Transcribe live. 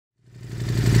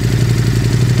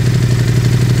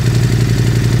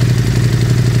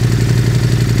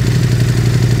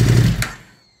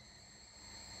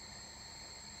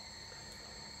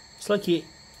like it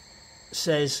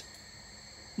says,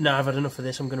 "No, I've had enough of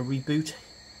this, I'm going to reboot."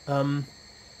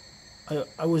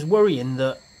 I was worrying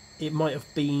that it might have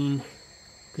been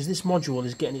because this module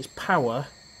is getting its power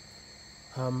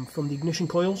from the ignition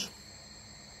coils.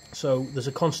 So there's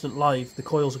a constant live. The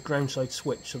coils are ground side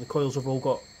switch, so the coils have all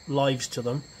got lives to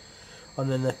them,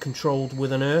 and then they're controlled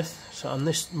with an earth. So, and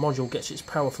this module gets its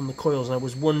power from the coils, and I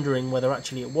was wondering whether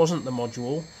actually it wasn't the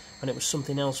module and it was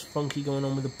something else funky going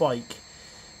on with the bike.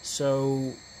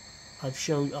 So I'll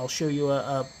show you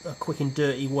a quick and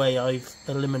dirty way I've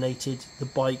eliminated the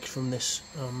bike from this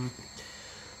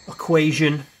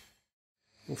equation.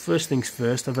 Well, first things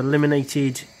first, I've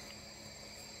eliminated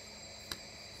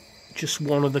just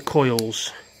one of the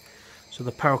coils. So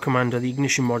the power commander, the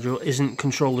ignition module, isn't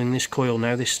controlling this coil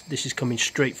now. This is coming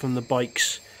straight from the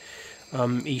bike's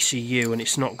ECU, and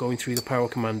it's not going through the power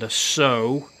commander.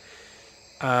 So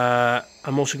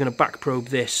I'm also going to back probe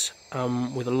this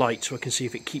with a light so I can see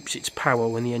if it keeps its power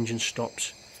when the engine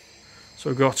stops. So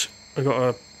I got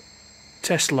a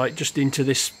test light just into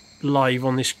this live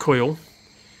on this coil.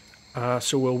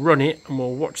 So we'll run it and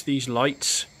we'll watch these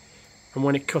lights, and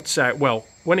when it cuts out, well,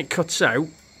 when it cuts out,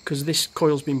 because this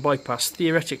coil's been bypassed,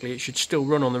 theoretically it should still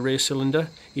run on the rear cylinder,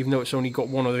 even though it's only got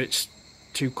one of its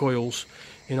two coils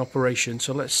in operation.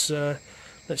 So let's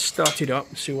start it up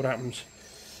and see what happens.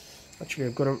 Actually,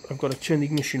 I've got to turn the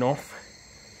ignition off,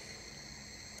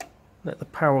 let the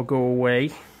power go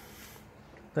away,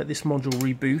 let this module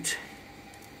reboot,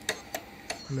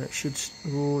 and it should.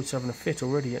 Oh, it's having a fit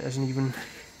already. It hasn't even.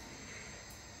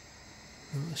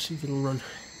 Let's see if it'll run.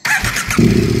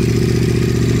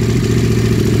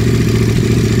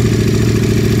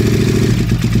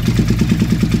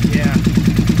 Yeah.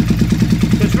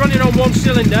 So it's running on one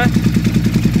cylinder.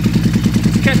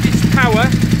 It's kept its power.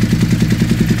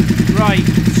 Right,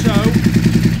 so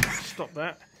stop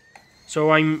that.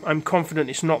 So I'm confident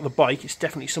it's not the bike. It's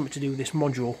definitely something to do with this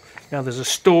module. Now there's a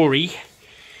story.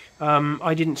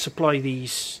 I didn't supply the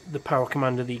power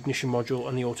commander, the ignition module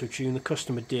and the auto tune. The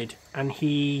customer did, and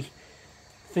he,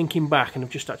 thinking back, and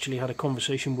I've just actually had a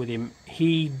conversation with him,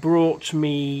 he brought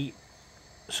me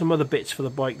some other bits for the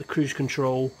bike, the cruise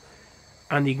control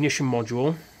and the ignition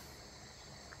module,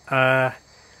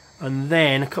 and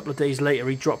then a couple of days later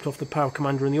he dropped off the power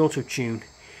commander and the auto tune.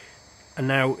 And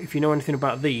now, if you know anything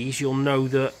about these, you'll know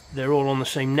that they're all on the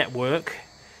same network,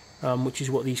 which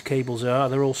is what these cables are.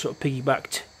 They're all sort of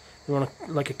piggybacked. They're on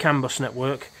like a CAN bus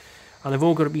network, and they've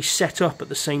all got to be set up at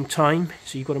the same time.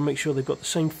 So you've got to make sure they've got the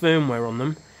same firmware on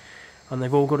them, and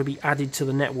they've all got to be added to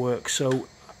the network. So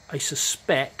I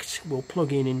suspect we'll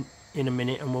plug in a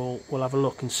minute and we'll have a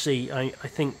look and see. I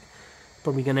think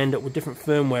probably going to end up with different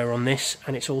firmware on this,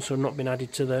 and it's also not been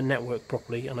added to the network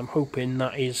properly, and I'm hoping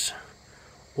that is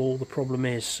all the problem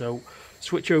is. So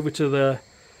switch over to the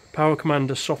power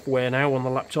commander software now on the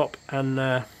laptop and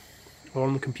or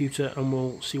on the computer, and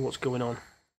we'll see what's going on.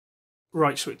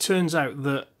 Right, so it turns out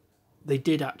that they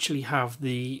did actually have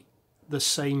the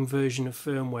same version of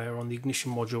firmware on the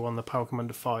ignition module on the power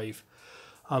commander 5.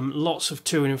 Lots of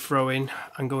toing and froing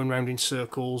and going round in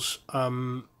circles,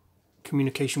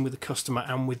 communication with the customer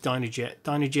and with Dynajet.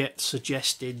 Dynajet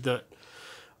suggested that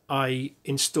I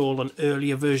install an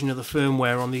earlier version of the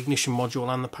firmware on the ignition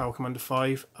module and the power commander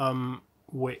 5,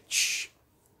 which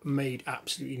made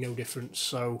absolutely no difference.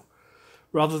 So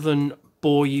rather than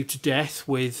bore you to death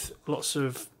with lots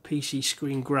of PC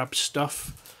screen grab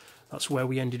stuff, that's where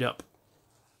we ended up.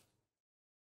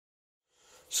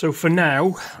 So for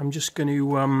now, I'm just going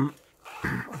to,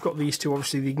 I've got these two,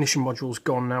 obviously the ignition module's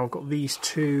gone now, I've got these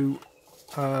two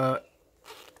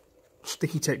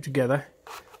sticky taped together.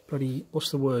 Bloody,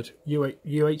 what's the word?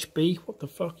 UHB? What the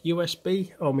fuck?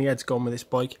 USB? Oh, my head's gone with this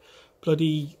bike.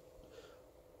 Bloody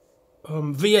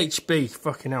VHB.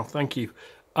 Fucking hell, thank you.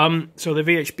 So the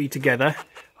VHB together,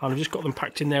 and I've just got them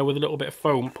packed in there with a little bit of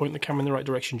foam. Point the camera in the right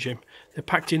direction, Jim. They're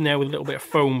packed in there with a little bit of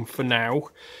foam for now,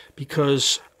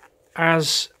 because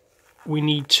as we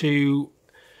need to,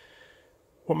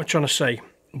 what am I trying to say?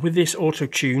 With this auto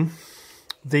tune,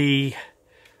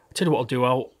 I'll tell you what I'll do.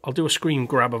 I'll do a screen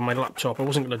grab of my laptop. I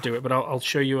wasn't going to do it, but I'll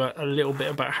show you a little bit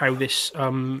about how this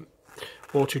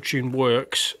auto tune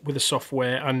works with the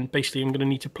software. And basically, I'm going to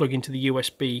need to plug into the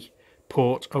USB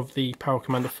port of the Power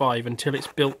Commander 5 until it's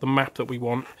built the map that we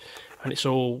want and it's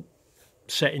all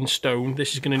set in stone.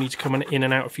 This is going to need to come in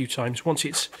and out a few times. Once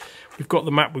we've got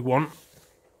the map we want,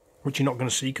 which you're not going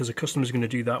to see because the customer's going to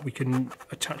do that, we can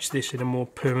attach this in a more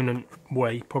permanent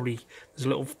way. Probably there's a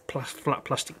little flat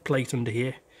plastic plate under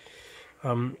here.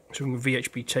 So we can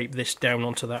VHB tape this down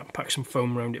onto that, pack some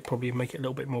foam around it, probably make it a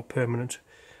little bit more permanent.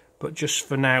 But just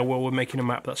for now, while we're making a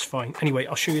map, that's fine. Anyway,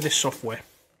 I'll show you this software.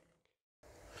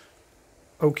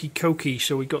 Okie dokie,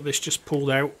 so we got this just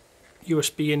pulled out,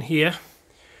 USB in here,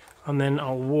 and then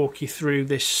I'll walk you through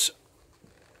this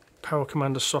Power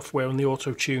Commander software and the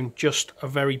auto tune. Just a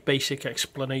very basic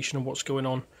explanation of what's going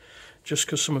on, just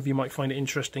because some of you might find it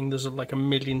interesting. There's like 1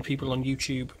 million people on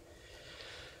YouTube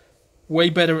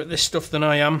way better at this stuff than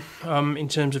I am, in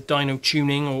terms of dyno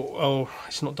tuning, or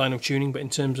it's not dyno tuning, but in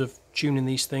terms of tuning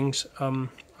these things.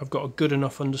 I've got a good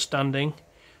enough understanding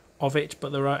of it,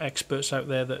 but there are experts out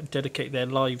there that dedicate their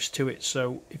lives to it,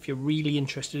 so if you're really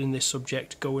interested in this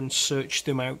subject, go and search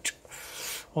them out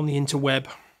on the interweb.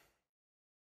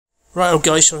 Right,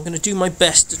 guys, so I'm going to do my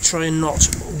best to try and not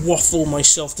waffle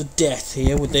myself to death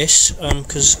here with this,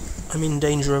 because I'm in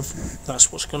danger of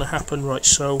that's what's going to happen. Right,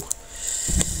 so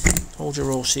hold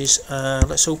your horses.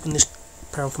 Let's open this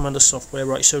Power Commander software.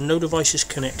 Right, so no device is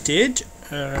connected.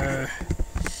 Let's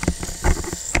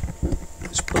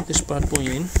plug this bad boy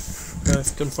in.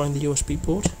 If you can find the USB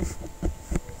port.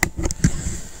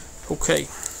 Okay,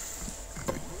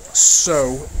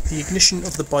 so the ignition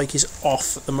of the bike is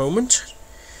off at the moment.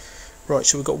 Right,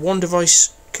 so we've got one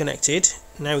device connected.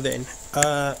 Now then,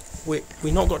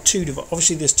 we not got two devices.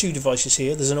 Obviously there's two devices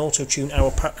here. There's an auto tune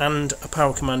and a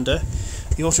Power Commander.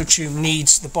 The auto tune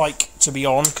needs the bike to be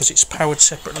on because it's powered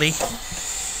separately.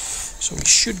 So we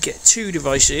should get two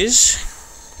devices.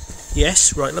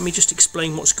 Yes, right, let me just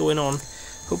explain what's going on.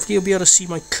 Hopefully you'll be able to see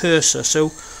my cursor.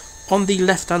 So on the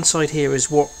left hand side here is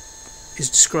what is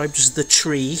described as the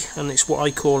tree, and it's what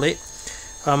I call it.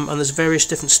 And there's various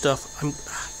different stuff.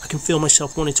 I can feel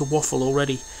myself wanting to waffle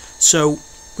already. So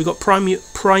we've got primary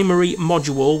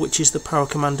module, which is the Power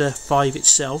Commander 5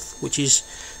 itself, which is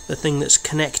the thing that's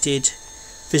connected,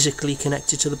 physically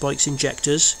connected to the bike's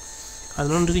injectors.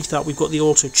 And underneath that we've got the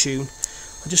auto tune.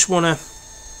 I just want to,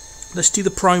 let's do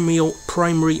the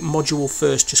primary module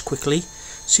first, just quickly.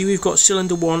 See, we've got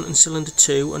cylinder 1 and cylinder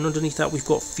 2, and underneath that we've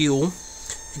got fuel.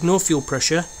 Ignore fuel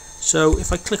pressure. So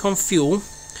if I click on fuel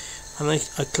and I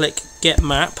click get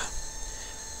map,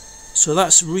 so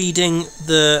that's reading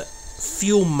the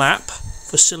fuel map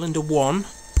for cylinder 1,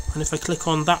 and if I click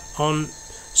on that on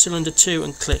cylinder 2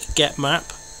 and click get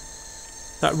map,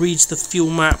 that reads the fuel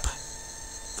map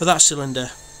for that cylinder.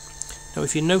 Now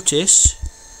if you notice,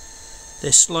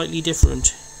 they're slightly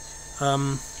different.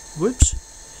 Whoops.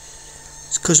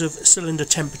 It's because of cylinder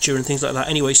temperature and things like that.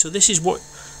 Anyway, so this is what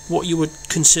you would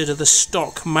consider the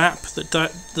stock map that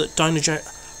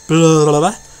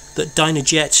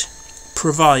Dynajet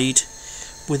provide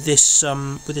with this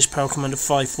Power Commander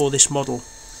 5 for this model.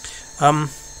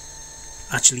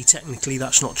 Actually, technically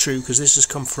that's not true, because this has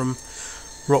come from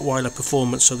Rottweiler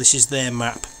Performance, so this is their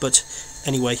map. But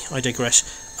anyway, I digress.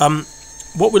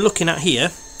 What we're looking at here,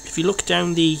 if you look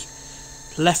down the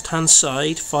left hand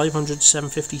side, 500,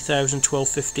 750, 1000,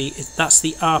 1250, that's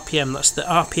the RPM, that's the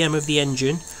RPM of the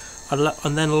engine,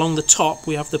 and then along the top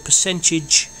we have the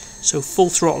percentage. So full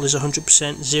throttle is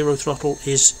 100%, zero throttle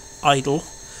is idle.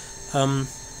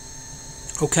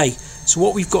 Okay, so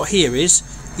what we've got here is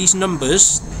these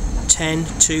numbers, 10,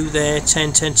 2 there,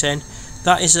 10, 10, 10,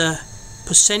 that is a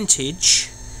percentage.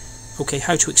 Okay,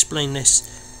 how to explain this?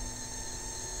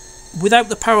 Without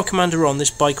the Power Commander on, this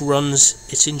bike runs,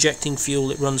 it's injecting fuel,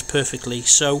 it runs perfectly.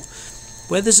 So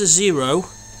where there's a 0,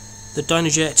 the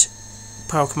Dynajet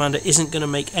Power Commander isn't going to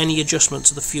make any adjustment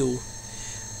to the fuel.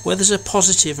 Where there's a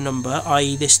positive number,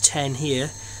 i.e. this 10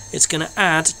 here, it's going to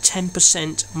add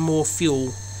 10% more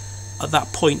fuel at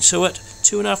that point. So at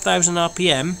 2,500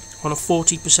 RPM on a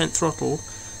 40% throttle,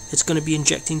 it's going to be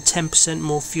injecting 10%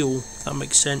 more fuel, if that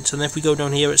makes sense. And then if we go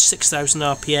down here at 6,000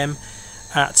 RPM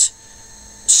at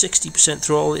 60%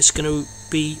 throttle, it's going to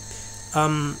be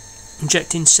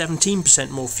injecting 17%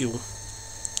 more fuel.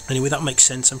 Anyway, that makes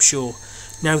sense, I'm sure.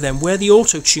 Now then, where the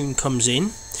auto tune comes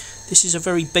in, this is a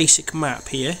very basic map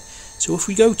here. So if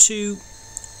we go to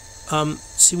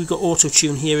see, we've got auto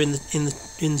tune here in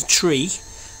the tree,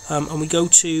 and we go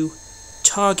to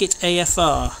target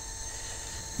AFR.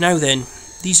 Now then,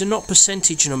 these are not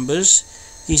percentage numbers,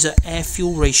 these are air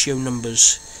fuel ratio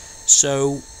numbers.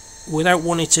 So without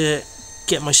wanting to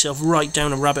get myself right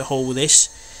down a rabbit hole with this,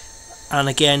 and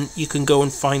again, you can go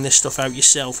and find this stuff out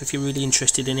yourself if you're really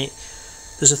interested in it.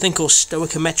 There's a thing called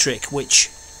stoichiometric, which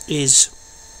is,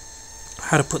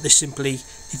 how to put this simply,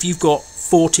 if you've got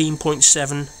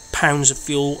 14.7 pounds of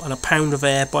fuel and a pound of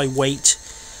air by weight,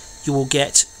 you will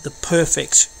get the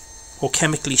perfect, or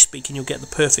chemically speaking, you'll get the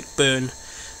perfect burn.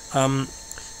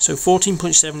 So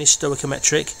 14.7 is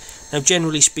stoichiometric. Now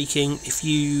generally speaking, if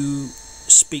you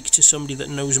speak to somebody that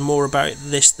knows more about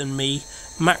this than me,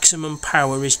 maximum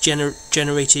power is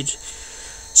generated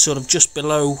sort of just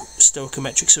below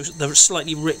stoichiometric, so the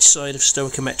slightly rich side of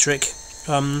stoichiometric.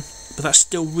 but that's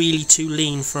still really too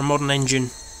lean for a modern engine,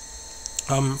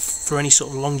 for any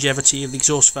sort of longevity of the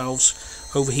exhaust valves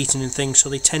overheating and things, so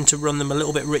they tend to run them a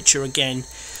little bit richer again.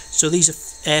 So these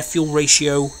are air-fuel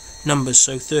ratio numbers,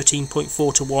 so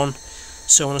 13.4 to 1,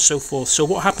 so on and so forth. So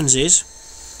what happens is,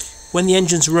 when the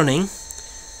engine's running,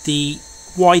 the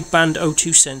wideband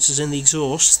O2 sensors in the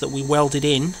exhaust that we welded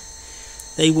in,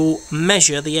 they will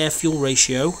measure the air-fuel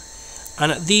ratio,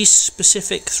 and at these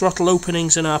specific throttle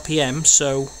openings and RPM,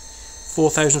 so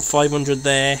 4,500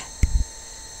 there,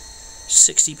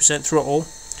 60% throttle,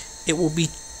 it will be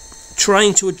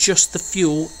trying to adjust the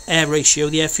fuel air ratio,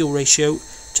 the air-fuel ratio,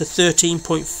 to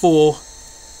 13.4.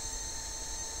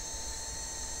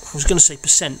 I was going to say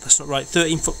percent, that's not right.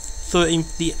 13.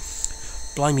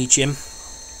 Blimey, Jim.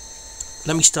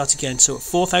 Let me start again. So at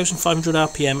 4,500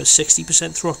 RPM at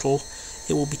 60% throttle,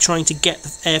 it will be trying to get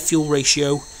the air-fuel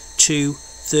ratio to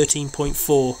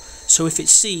 13.4. So if it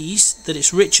sees that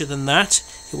it's richer than that,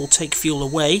 it will take fuel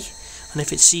away, and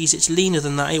if it sees it's leaner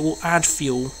than that, it will add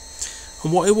fuel.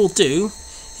 And what it will do,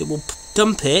 it will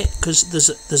dump it, because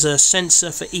there's a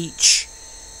sensor for each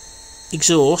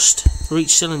exhaust, for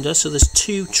each cylinder, so there's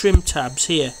 2 trim tabs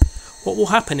here. What will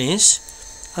happen is,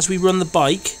 as we run the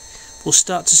bike, we'll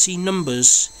start to see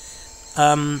numbers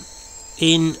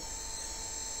in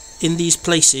these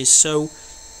places. So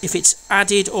if it's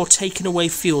added or taken away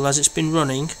fuel as it's been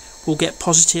running, we'll get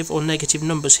positive or negative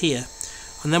numbers here.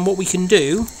 And then what we can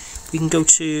do, we can go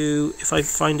to, if I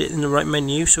find it in the right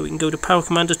menu, so we can go to Power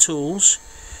Commander Tools,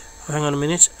 hang on a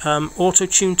minute, Auto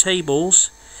Tune Tables,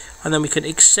 and then we can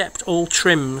accept all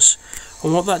trims.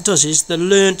 And what that does is the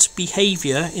learnt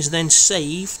behaviour is then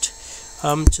saved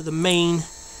to the main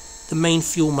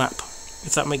fuel map,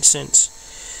 if that makes sense.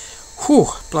 Whew,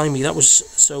 blimey, that was,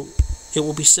 so it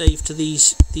will be saved to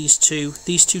these two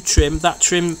trim, that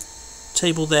trim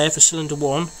table there for cylinder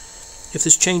 1. If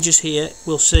there's changes here,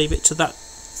 we'll save it to that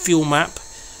fuel map,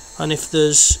 and if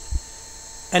there's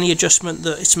any adjustment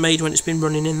that it's made when it's been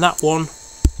running in that one,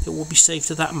 it will be saved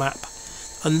to that map.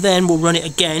 And then we'll run it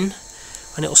again,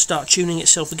 and it'll start tuning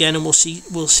itself again, and we'll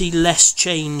see less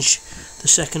change the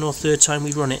second or third time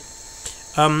we run it.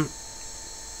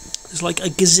 There's like a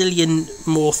gazillion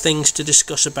more things to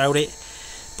discuss about it,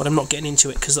 but I'm not getting into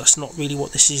it because that's not really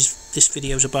what this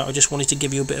video is about. I just wanted to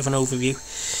give you a bit of an overview.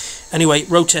 Anyway,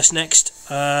 road test next.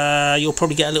 You'll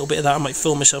probably get a little bit of that. I might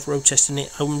film myself road testing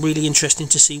it. I'm really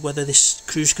interested to see whether this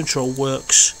cruise control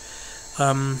works.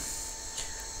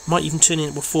 Might even turn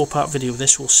into a 4-part video of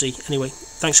this, we'll see. Anyway,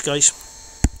 thanks guys.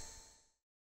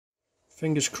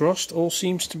 Fingers crossed, all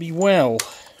seems to be well.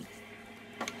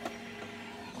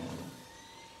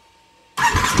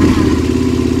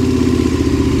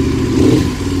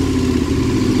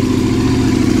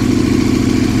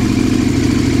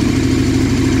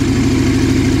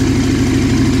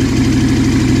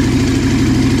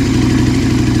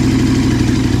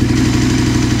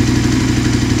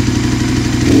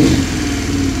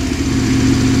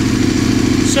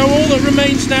 So all that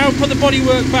remains now, put the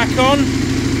bodywork back on,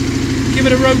 give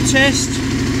it a road test,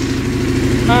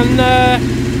 and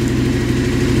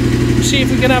see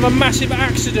if we can have a massive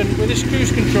accident with this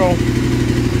cruise control.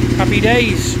 Happy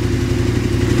days.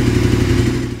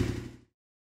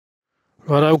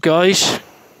 Righto guys,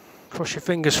 cross your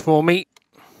fingers for me.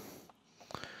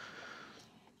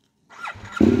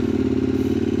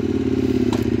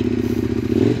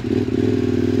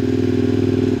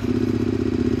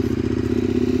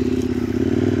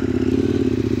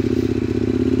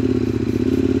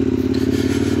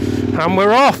 And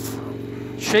we're off.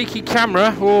 Shaky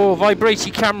camera or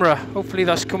vibraty camera. Hopefully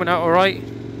that's coming out alright.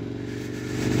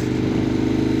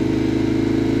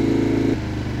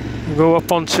 We'll go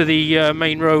up onto the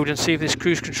main road and see if this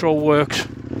cruise control works.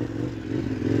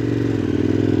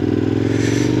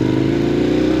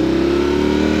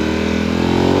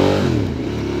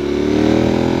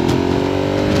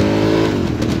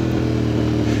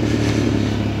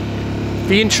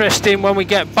 Be interesting when we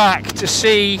get back to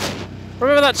see.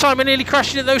 Remember that time I nearly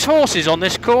crashed into those horses on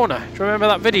this corner? Do you remember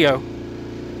that video?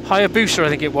 Hayabusa, I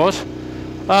think it was.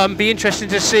 Be interesting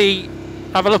to see,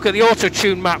 have a look at the auto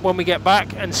tune map when we get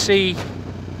back and see.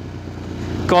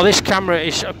 God, this camera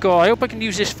is, God, I hope I can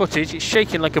use this footage. It's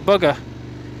shaking like a bugger.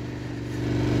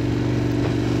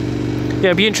 Yeah,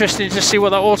 it'd be interesting to see what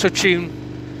that auto tune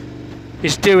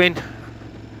is doing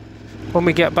when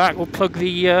we get back. We'll plug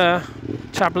the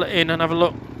tablet in and have a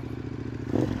look.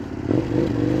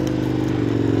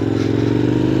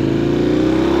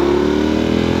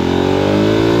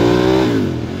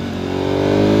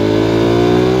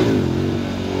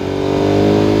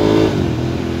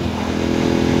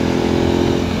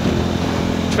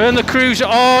 Turn the cruiser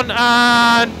on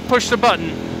and push the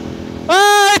button.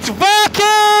 Oh, it's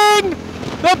working!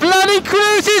 The bloody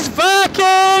cruise is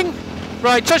working!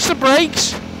 Right, touch the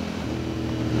brakes.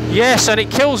 Yes, and it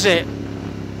kills it.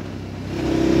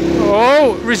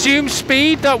 Oh, resume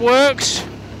speed, that works.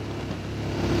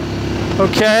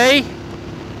 Okay.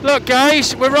 Look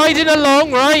guys, we're riding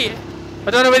along, right?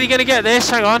 I don't know whether you're going to get this,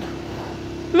 hang on.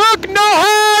 Look, no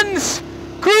hands!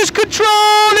 Cruise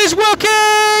control is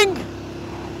working!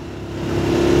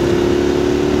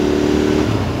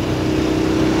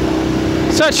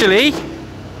 It's actually...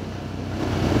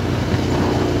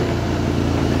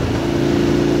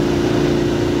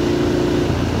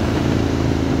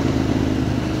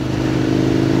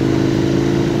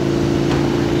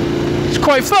 it's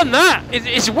quite fun, that.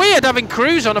 It's weird having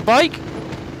cruise on a bike.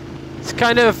 It's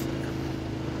kind of...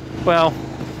 well...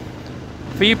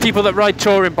 for you people that ride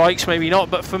touring bikes, maybe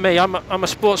not, but for me, I'm a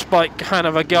sports bike kind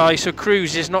of a guy, so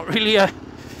cruise is not really a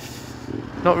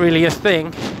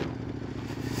thing.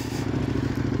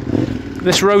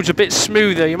 This road's a bit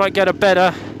smoother. You might get a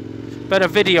better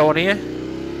video on here.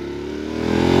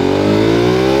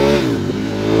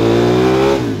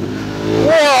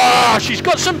 Whoa! She's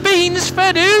got some beans,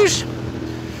 fair dues.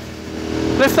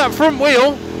 Lift that front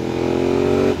wheel.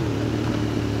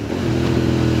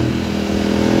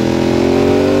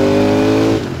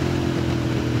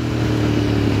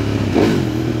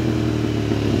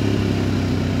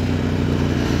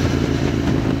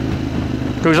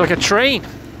 Goes like a train.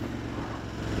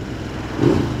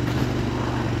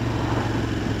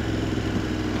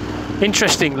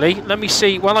 Interestingly, let me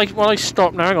see, while I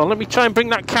stop now, hang on, let me try and bring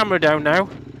that camera down now.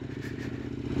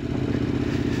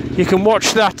 You can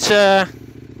watch that that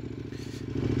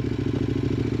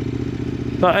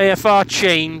AFR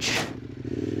change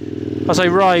as I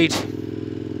ride.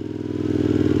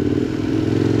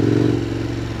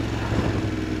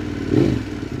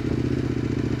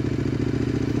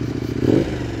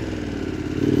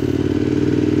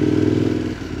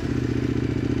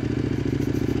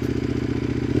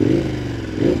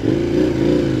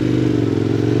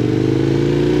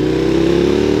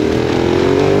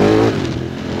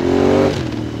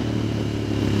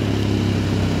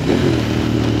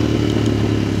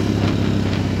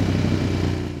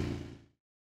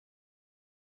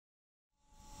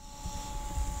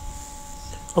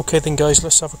 Okay then guys,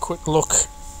 let's have a quick look.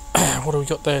 What do we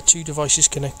got there? 2 devices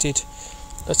connected.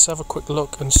 Let's have a quick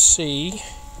look and see.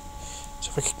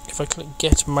 So if I click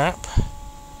get map,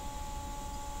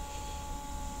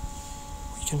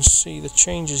 we can see the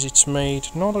changes it's made.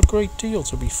 Not a great deal,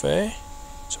 to be fair.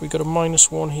 So we got a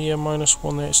 -1 here,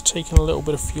 -1 there. It's taken a little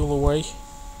bit of fuel away.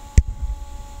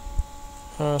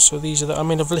 So these are the, I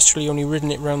mean, I've literally only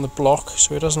ridden it around the block,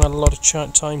 so it hasn't had a lot of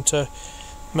time to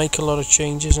make a lot of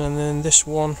changes. And then this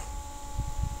one,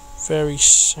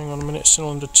 hang on a minute,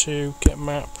 cylinder 2, get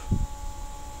map,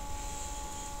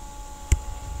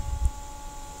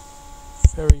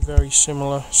 very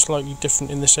similar, slightly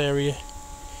different in this area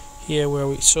here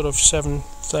where it's sort of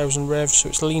 7,000 revs, so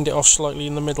it's leaned it off slightly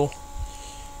in the middle.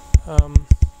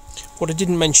 What I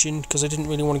didn't mention, because I didn't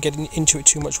really want to get into it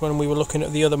too much when we were looking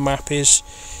at the other map, is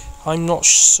I'm not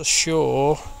so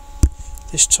sure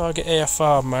this target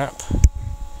AFR map,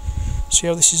 see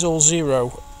how this is all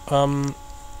 0,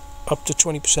 up to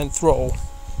 20% throttle,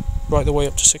 right the way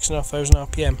up to 6,500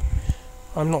 RPM.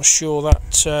 I'm not sure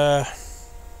that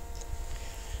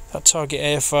that target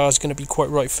AFR is going to be quite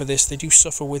right for this. They do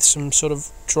suffer with some sort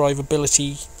of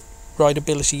rideability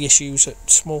issues at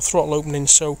small throttle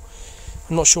openings, so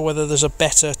I'm not sure whether there's a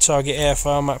better target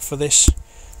AFR map for this.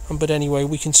 But anyway,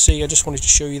 we can see, I just wanted to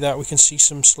show you that, we can see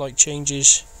some slight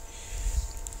changes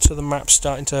to the map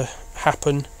starting to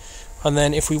happen. And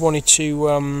then if we wanted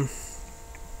to,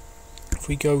 if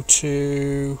we go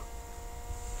to,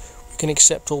 we can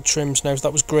accept all trims now.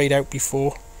 That was greyed out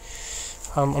before.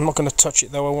 I'm not going to touch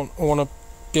it though. I want to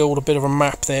build a bit of a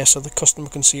map there so the customer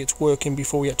can see it's working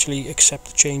before we actually accept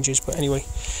the changes. But anyway,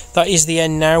 that is the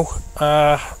end now.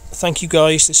 Thank you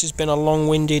guys. This has been a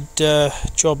long-winded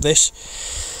job, this.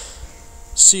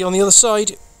 See you on the other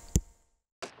side.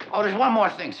 Oh, there's one more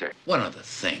thing, sir. One other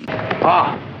thing.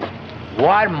 Oh,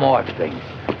 one more thing.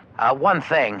 One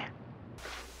thing.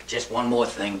 Just one more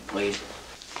thing, please.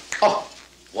 Oh,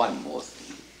 one more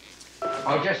thing.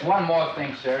 Oh, just one more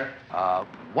thing, sir.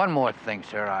 One more thing,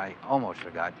 sir. I almost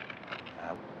forgot.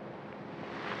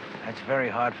 That's very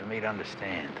hard for me to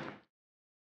understand.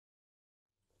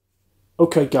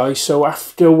 Okay guys, so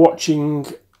after watching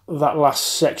that last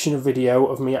section of video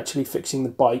of me actually fixing the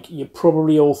bike, you're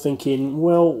probably all thinking,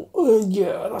 well,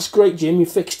 yeah, that's great Jim, you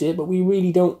fixed it, but we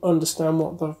really don't understand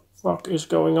what the fuck is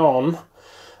going on.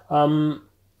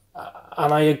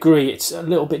 And I agree, it's a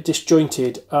little bit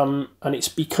disjointed, and it's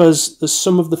because there's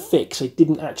some of the fix I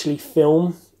didn't actually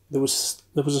film. There was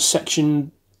a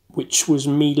section which was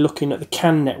me looking at the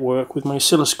CAN network with my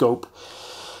oscilloscope,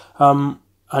 and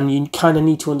you kind of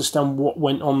need to understand what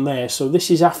went on there. So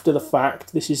this is after the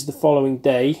fact, this is the following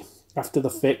day after the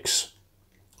fix.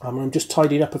 I'm just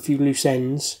tidying up a few loose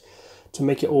ends to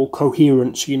make it all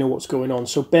coherent so you know what's going on.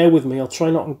 So bear with me, I'll try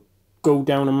not to go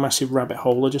down a massive rabbit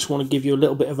hole. I just want to give you a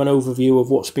little bit of an overview of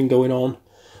what's been going on,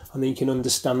 and then you can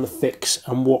understand the fix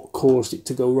and what caused it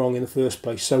to go wrong in the first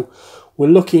place. So we're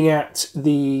looking at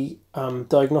the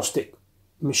diagnostic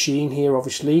machine here,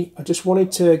 obviously. I just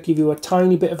wanted to give you a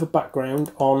tiny bit of a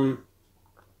background on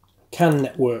CAN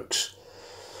networks,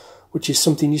 which is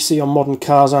something you see on modern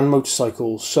cars and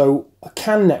motorcycles. So a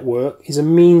CAN network is a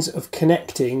means of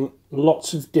connecting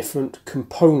lots of different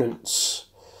components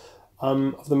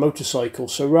of the motorcycle.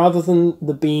 So rather than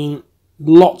there being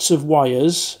lots of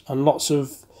wires and lots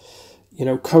of, you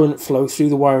know, current flow through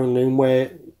the wiring loom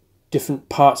where different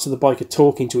parts of the bike are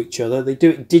talking to each other, they do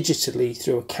it digitally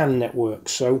through a CAN network.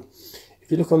 So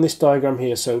if you look on this diagram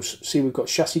here, so see we've got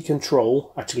chassis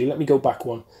control. Actually, let me go back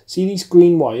one. See these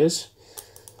green wires?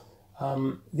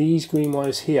 These green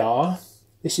wires here,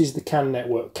 this is the CAN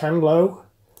network, CAN low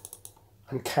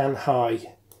and CAN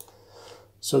high.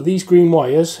 So these green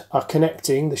wires are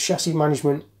connecting the chassis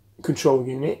management control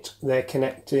unit. They're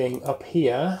connecting up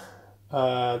here.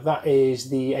 That is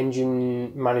the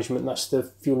engine management, that's the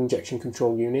fuel injection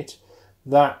control unit.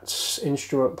 That's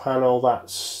instrument panel,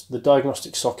 that's the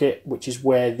diagnostic socket, which is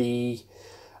where the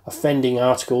offending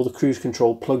article, the cruise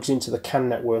control, plugs into the CAN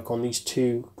network on these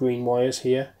two green wires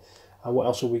here. And what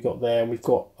else have we got there? We've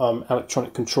got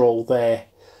electronic control there.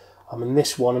 And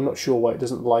this one, I'm not sure why it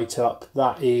doesn't light up.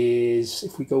 That is,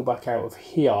 if we go back out of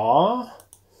here, and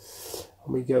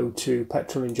we go to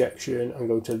petrol injection and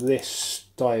go to this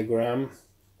diagram,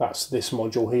 that's this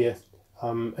module here,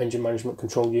 engine management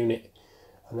control unit.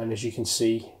 And then as you can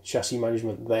see, chassis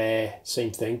management there,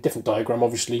 same thing, different diagram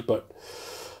obviously, but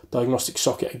diagnostic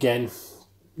socket again,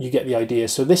 you get the idea.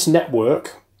 So this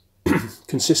network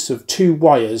consists of two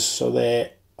wires, so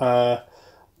they're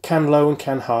CAN low and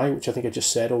CAN high, which I think I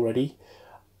just said already.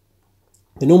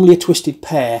 They're normally a twisted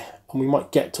pair, and we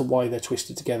might get to why they're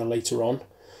twisted together later on,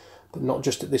 but not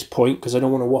just at this point because I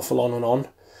don't want to waffle on and on.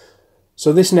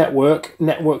 So this network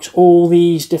networks all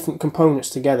these different components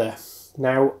together.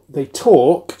 Now they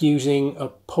talk using a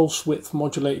pulse width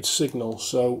modulated signal,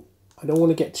 so I don't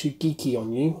want to get too geeky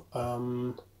on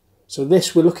you. So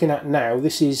this we're looking at now,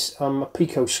 this is a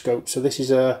picoscope. So this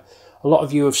is a lot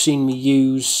of you have seen me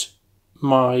use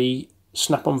my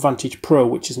Snap-on Vantage Pro,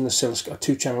 which is an oscilloscope, a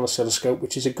 2-channel oscilloscope,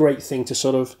 which is a great thing to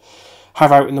sort of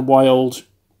have out in the wild,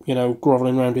 you know,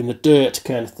 groveling around in the dirt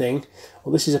kind of thing.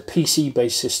 Well, this is a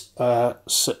PC-based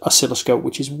oscilloscope,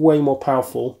 which is way more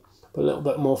powerful, but a little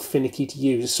bit more finicky to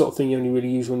use. It's the sort of thing you only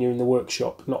really use when you're in the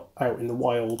workshop, not out in the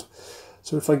wild.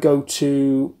 So if I go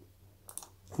to,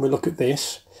 we look at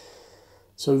this.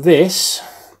 So this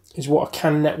is what a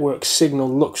CAN network signal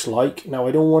looks like. Now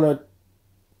I don't want to,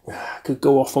 I could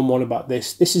go off on one about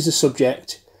this. This is a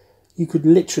subject, you could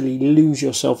literally lose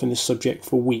yourself in this subject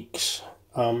for weeks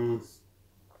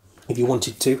if you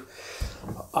wanted to.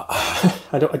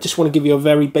 I just want to give you a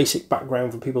very basic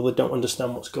background for people that don't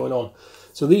understand what's going on.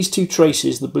 So these two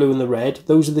traces, the blue and the red,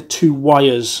 those are the two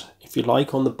wires, if you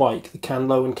like, on the bike, the CAN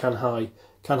low and CAN high.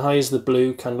 CAN high is the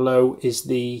blue, CAN low is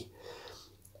the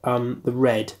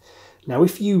red. Now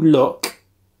if you look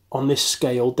on this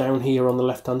scale down here on the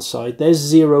left hand side, there's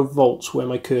 0 volts where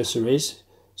my cursor is.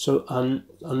 So on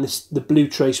this, the blue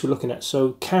trace we're looking at,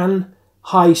 so CAN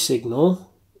high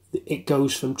signal, it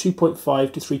goes from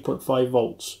 2.5 to 3.5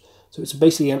 volts. So it's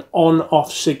basically an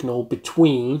on-off signal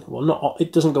between, well, not,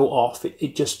 it doesn't go off,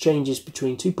 it just changes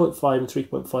between 2.5 and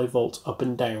 3.5 volts up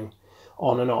and down,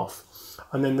 on and off.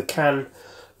 And then the CAN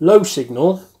low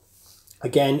signal,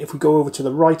 again, if we go over to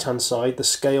the right hand side, the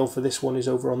scale for this one is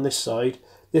over on this side.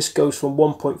 This goes from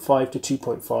 1.5 to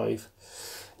 2.5.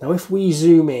 Now if we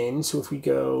zoom in, so if we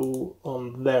go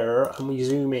on there and we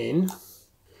zoom in,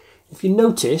 if you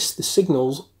notice the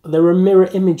signals, they're a mirror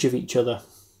image of each other.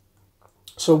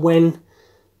 So when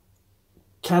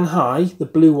CAN high, the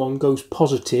blue one, goes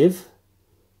positive,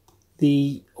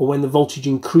 or when the voltage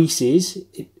increases,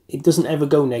 it doesn't ever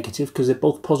go negative because they're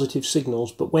both positive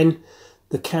signals. But when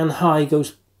the CAN high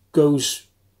goes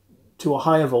to a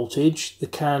higher voltage, the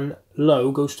CAN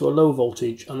low goes to a low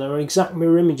voltage, and they're an exact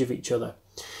mirror image of each other.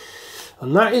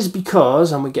 And that is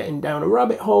because, and we're getting down a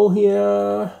rabbit hole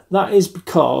here, that is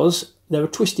because they're a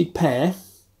twisted pair.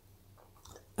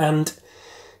 And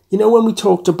you know when we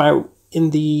talked about in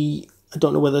the I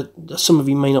don't know whether some of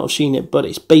you may not have seen it, but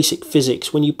it's basic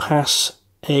physics. When you pass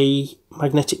a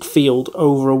magnetic field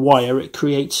over a wire, it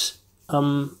creates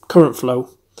current flow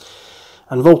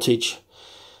and voltage.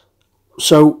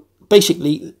 So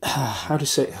basically, how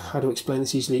to explain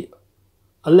this easily?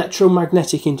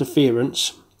 Electromagnetic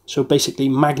interference, so basically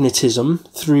magnetism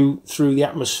through the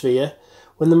atmosphere.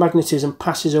 When the magnetism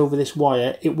passes over this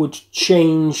wire, it would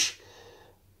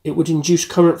induce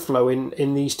current flow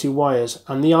in these two wires.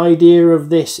 And the idea of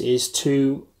this is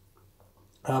to,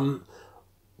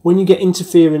 when you get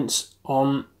interference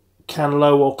on can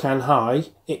low or can high,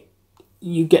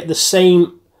 you get the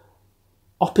same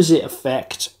opposite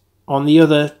effect on the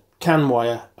other can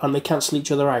wire, and they cancel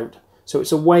each other out. So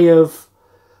it's a way of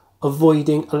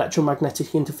avoiding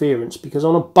electromagnetic interference, because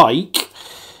on a bike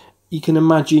you can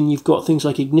imagine you've got things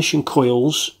like ignition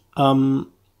coils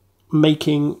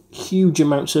making huge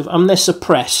amounts of, and they're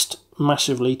suppressed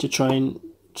massively to try and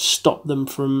stop them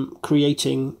from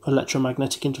creating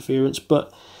electromagnetic interference,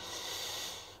 but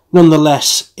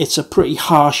nonetheless it's a pretty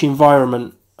harsh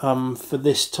environment for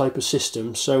this type of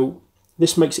system, so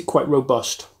this makes it quite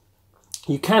robust.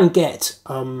 You can get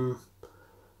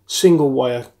single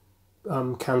wire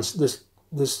cans.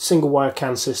 There's single wire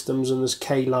can systems, and there's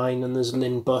K-line, and there's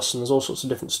Lin bus, and there's all sorts of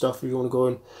different stuff if you want to go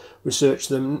and research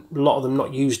them. A lot of them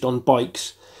not used on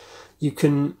bikes. You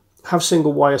can have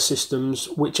single wire systems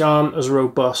which aren't as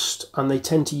robust, and they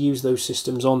tend to use those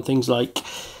systems on things like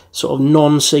sort of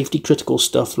non-safety critical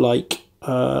stuff like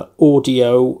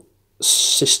audio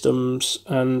systems,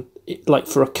 and like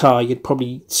for a car you'd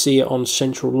probably see it on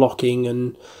central locking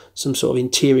and some sort of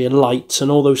interior lights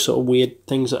and all those sort of weird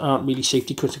things that aren't really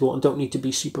safety critical and don't need to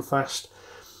be super fast.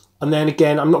 And then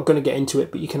again, I'm not going to get into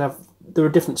it, but there are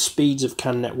different speeds of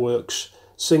CAN networks.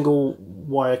 Single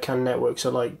wire CAN networks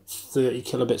are like 30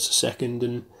 kilobits a second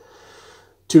and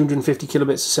 250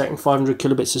 kilobits a second, 500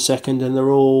 kilobits a second, and they're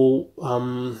all,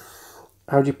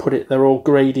 how do you put it, they're all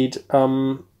graded.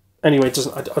 Anyway,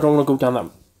 I don't want to go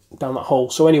down that hole.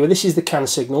 So anyway, this is the CAN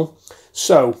signal.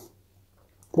 So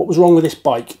what was wrong with this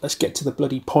bike? Let's get to the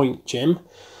bloody point, Jim.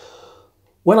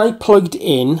 When I plugged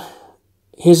in,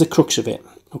 here's the crux of it,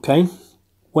 okay?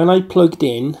 When I plugged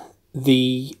in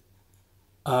the,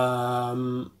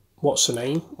 what's the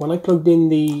name? When I plugged in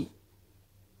the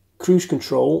cruise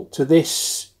control to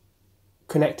this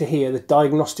connector here, the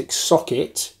diagnostic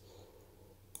socket,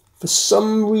 for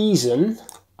some reason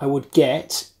I would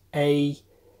get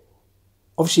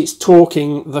obviously it's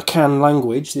talking the CAN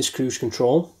language, this cruise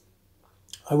control.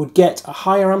 I would get a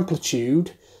higher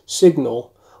amplitude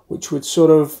signal which would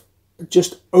sort of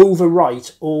just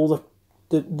overwrite all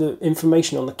the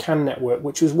information on the CAN network,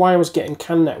 which was why I was getting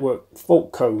CAN network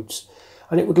fault codes.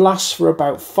 And it would last for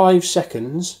about 5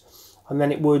 seconds, and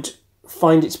then it would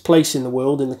find its place in the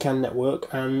world in the CAN network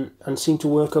and seem to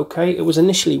work okay. It was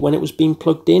initially when it was being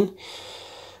plugged in.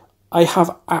 I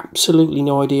have absolutely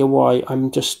no idea why.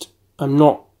 I'm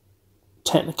not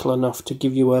technical enough to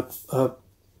give you a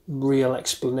real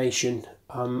explanation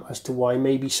as to why.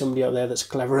 Maybe somebody out there that's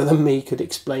cleverer than me could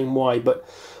explain why. But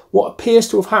what appears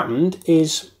to have happened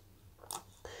is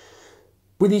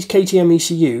with these KTM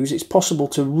ECUs, it's possible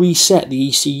to reset the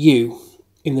ECU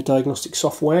in the diagnostic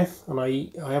software, and I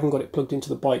haven't got it plugged into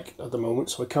the bike at the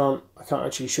moment, so I can't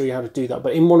actually show you how to do that.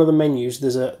 But in one of the menus,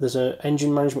 there's a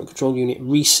engine management control unit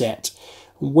reset.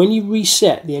 When you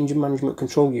reset the engine management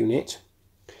control unit,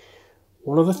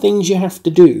 one of the things you have to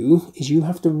do is you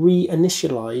have to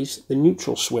reinitialize the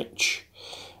neutral switch.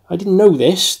 I didn't know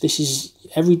this. This is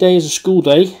every day is a school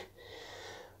day.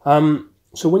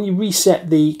 So when you reset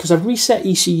because I've reset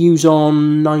ECUs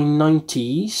on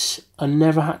 990s and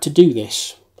never had to do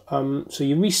this. So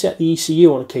you reset the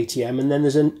ECU on a KTM, and then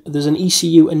there's an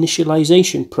ECU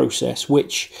initialization process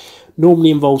which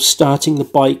normally involves starting the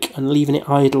bike and leaving it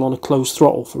idle on a closed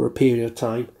throttle for a period of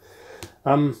time.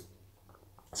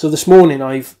 So this morning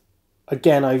I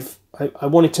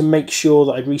wanted to make sure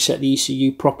that I'd reset the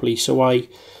ECU properly, so I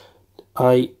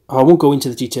won't go into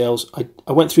the details.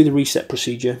 I went through the reset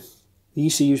procedure. The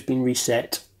ECU's been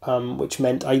reset, which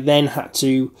meant I then had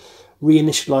to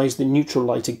reinitialize the neutral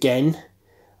light again,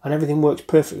 and everything worked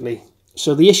perfectly.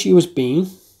 So the issue has been,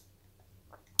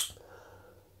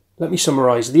 let me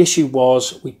summarize. The issue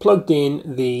was we plugged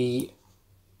in the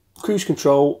cruise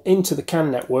control into the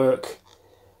CAN network,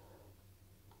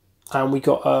 and we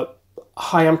got a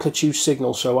high amplitude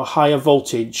signal, so a higher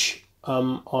voltage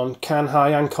on CAN high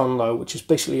and CAN low, which is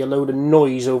basically a load of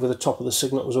noise over the top of the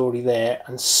signal that was already there.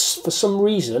 And for some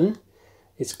reason,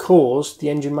 it's caused the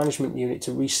engine management unit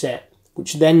to reset,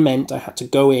 which then meant I had to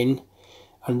go in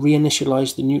and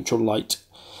reinitialize the neutral light.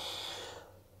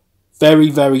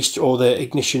 or the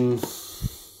ignition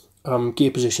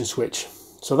gear position switch.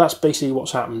 So that's basically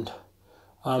what's happened.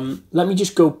 Let me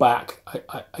just go back.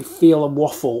 I feel a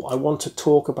waffle. I want to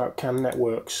talk about CAN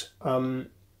networks.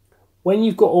 When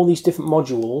you've got all these different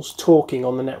modules talking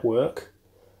on the network,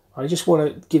 I just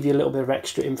want to give you a little bit of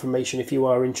extra information if you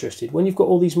are interested. When you've got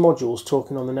all these modules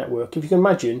talking on the network, if you can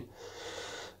imagine,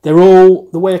 they're all,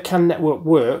 the way a CAN network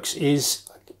works is,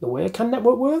 the way a CAN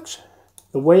network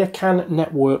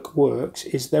works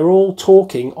is they're all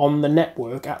talking on the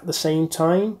network at the same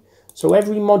time. So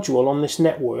every module on this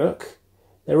network,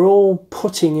 they're all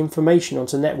putting information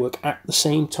onto the network at the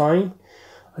same time.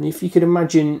 And if you could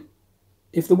imagine,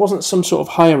 if there wasn't some sort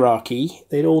of hierarchy,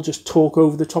 they'd all just talk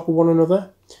over the top of one another.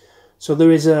 So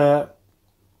there is a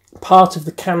part of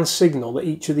the CAN signal that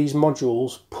each of these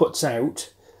modules puts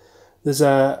out. There's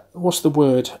a, what's the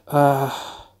word?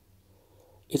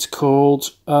 It's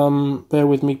called, bear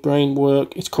with me, brain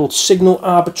work. It's called signal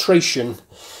arbitration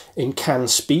in CAN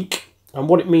speak. And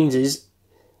what it means is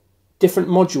different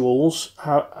modules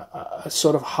are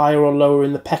sort of higher or lower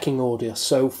in the pecking order.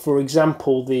 So, for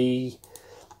example,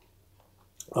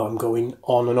 I'm going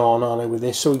on and on, aren't I, with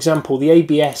this? So, example, the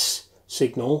ABS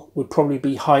signal would probably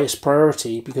be highest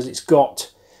priority because it's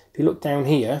got, if you look down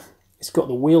here, it's got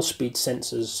the wheel speed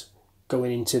sensors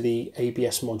going into the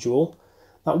ABS module.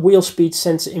 That wheel speed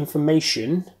sensor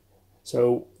information,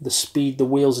 so the speed the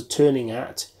wheels are turning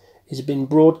at, is being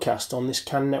broadcast on this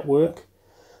CAN network.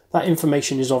 That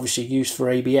information is obviously used for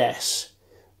ABS,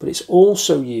 but it's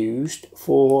also used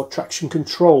for traction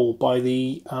control by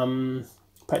the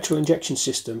petrol injection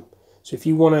system. So if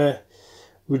you want to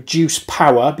reduce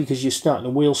power because you're starting a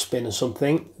wheel spin or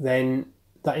something, then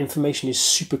that information is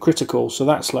super critical. So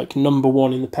that's like number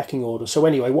one in the pecking order. So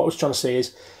anyway, what I was trying to say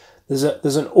is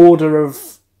there's an order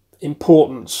of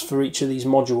importance for each of these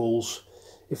modules,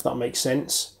 if that makes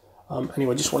sense.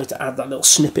 Anyway, I just wanted to add that little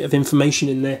snippet of information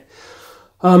in there.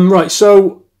 Right,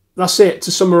 so that's it.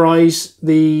 To summarise,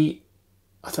 and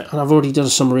I've already done a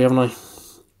summary, haven't I?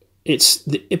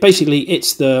 Basically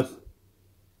it's the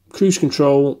cruise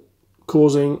control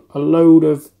causing a load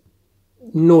of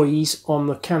noise on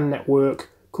the CAN network,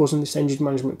 causing this engine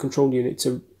management control unit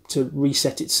to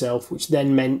reset itself, which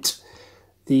then meant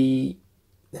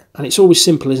and it's always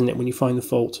simple, isn't it, when you find the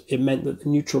fault? It meant that the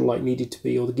neutral light needed to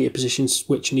be, or the gear position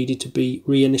switch needed to be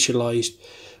reinitialised,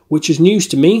 which is news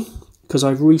to me because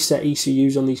I've reset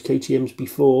ECUs on these KTMs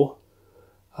before.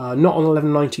 Not on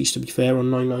 1190s, to be fair,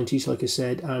 on 990s, like I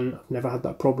said, and I've never had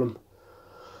that problem.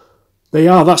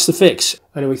 That's the fix.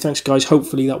 Anyway, thanks guys.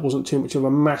 Hopefully that wasn't too much of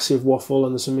a massive waffle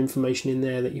and there's some information in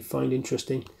there that you find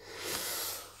interesting.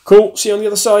 Cool, see you on the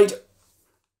other side.